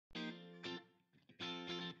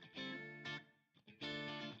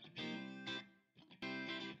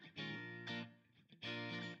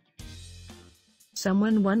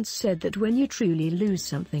Someone once said that when you truly lose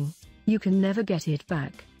something, you can never get it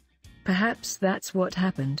back. Perhaps that's what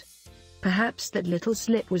happened. Perhaps that little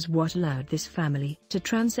slip was what allowed this family to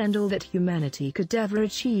transcend all that humanity could ever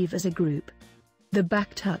achieve as a group. The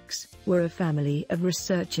Baktuks were a family of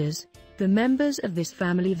researchers. The members of this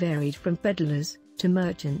family varied from peddlers, to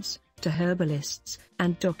merchants, to herbalists,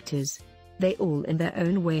 and doctors. They all in their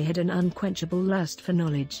own way had an unquenchable lust for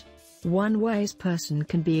knowledge. One wise person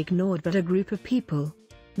can be ignored, but a group of people,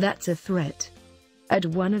 that's a threat. At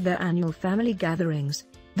one of their annual family gatherings,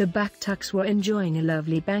 the Baktuks were enjoying a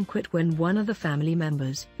lovely banquet when one of the family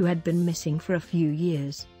members, who had been missing for a few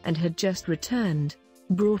years, and had just returned,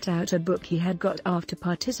 brought out a book he had got after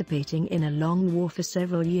participating in a long war for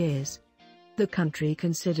several years. The country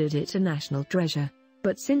considered it a national treasure,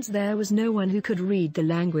 but since there was no one who could read the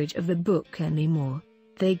language of the book anymore,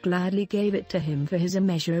 they gladly gave it to him for his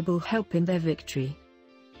immeasurable help in their victory.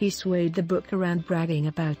 He swayed the book around, bragging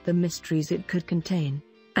about the mysteries it could contain,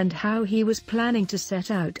 and how he was planning to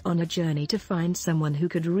set out on a journey to find someone who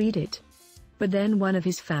could read it. But then one of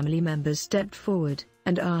his family members stepped forward,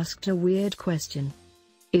 and asked a weird question.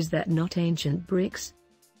 "Is that not ancient bricks?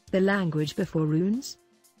 The language before runes?"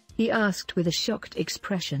 he asked with a shocked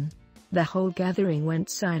expression. The whole gathering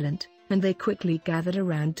went silent, and they quickly gathered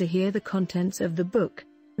around to hear the contents of the book.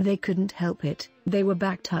 They couldn't help it, they were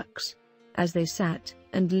Baktuks. As they sat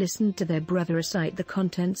and listened to their brother recite the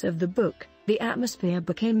contents of the book, the atmosphere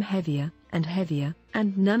became heavier and heavier,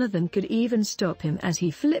 and none of them could even stop him as he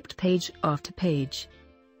flipped page after page.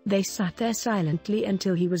 They sat there silently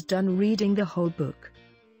until he was done reading the whole book.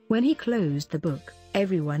 When he closed the book,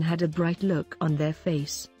 everyone had a bright look on their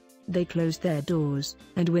face. They closed their doors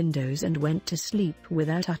and windows and went to sleep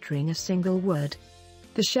without uttering a single word.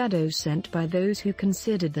 The shadows sent by those who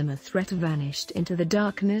considered them a threat vanished into the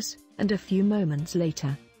darkness, and a few moments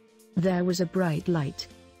later, there was a bright light.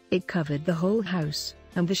 It covered the whole house,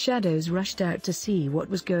 and the shadows rushed out to see what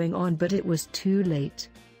was going on, but it was too late.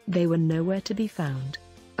 They were nowhere to be found.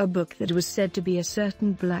 A book that was said to be a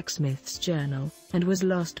certain blacksmith's journal, and was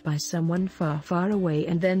lost by someone far, far away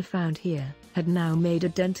and then found here, had now made a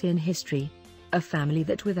dent in history. A family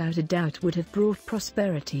that without a doubt would have brought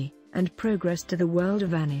prosperity and progress to the world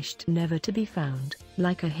vanished, never to be found,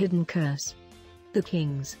 like a hidden curse. The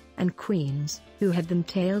kings and queens, who had them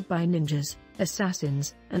tailed by ninjas,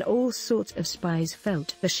 assassins, and all sorts of spies,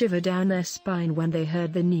 felt a shiver down their spine when they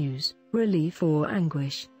heard the news, relief or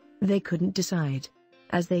anguish. They couldn't decide,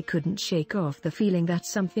 as they couldn't shake off the feeling that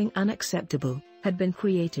something unacceptable had been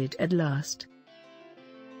created at last.